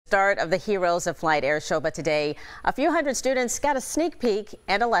Start of the Heroes of Flight air show, but today a few hundred students got a sneak peek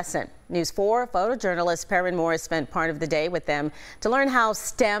and a lesson. News 4 photojournalist Perrin Morris spent part of the day with them to learn how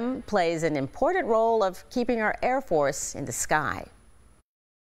STEM plays an important role of keeping our Air Force in the sky.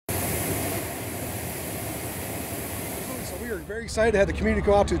 So we are very excited to have the community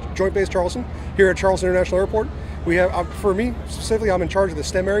go out to Joint Base Charleston here at Charleston International Airport. We have, for me specifically, I'm in charge of the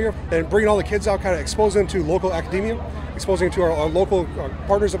STEM area and bringing all the kids out, kind of exposing them to local academia, exposing them to our local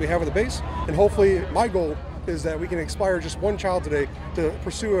partners that we have at the base, and hopefully my goal is that we can inspire just one child today to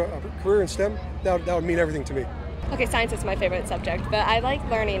pursue a career in STEM. That would mean everything to me. Okay, science is my favorite subject, but I like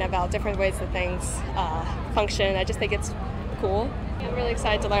learning about different ways that things function. I just think it's cool. I'm really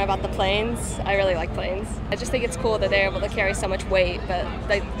excited to learn about the planes. I really like planes. I just think it's cool that they're able to carry so much weight, but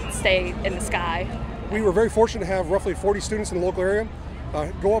they stay in the sky. We were very fortunate to have roughly 40 students in the local area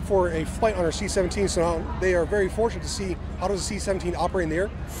go up for a flight on our C-17, so now they are very fortunate to see how does a C-17 operate in the air.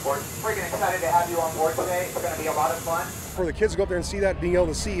 We're freaking excited to have you on board today. It's going to be a lot of fun. For the kids to go up there and see that, being able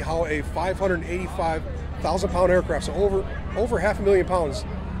to see how a 585,000-pound aircraft, so over 500,000 pounds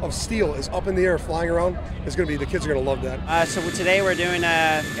of steel is up in the air flying around, is going to be, the kids are going to love that. So today we're doing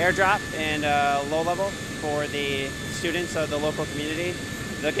an airdrop and low level for the students of the local community.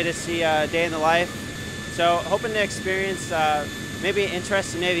 They'll get to see a day in the life. So hoping to experience maybe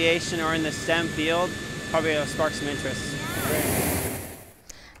interest in aviation or in the STEM field, probably will spark some interest.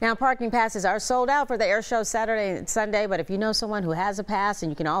 Now, parking passes are sold out for the air show Saturday and Sunday, but if you know someone who has a pass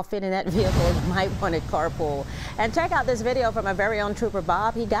and you can all fit in that vehicle, you might want to carpool. And check out this video from our very own Trooper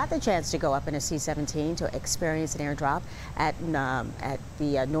Bob. He got the chance to go up in a C-17 to experience an airdrop at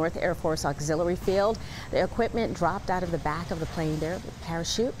the North Air Force Auxiliary Field. The equipment dropped out of the back of the plane there with a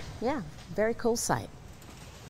parachute. Yeah, very cool sight.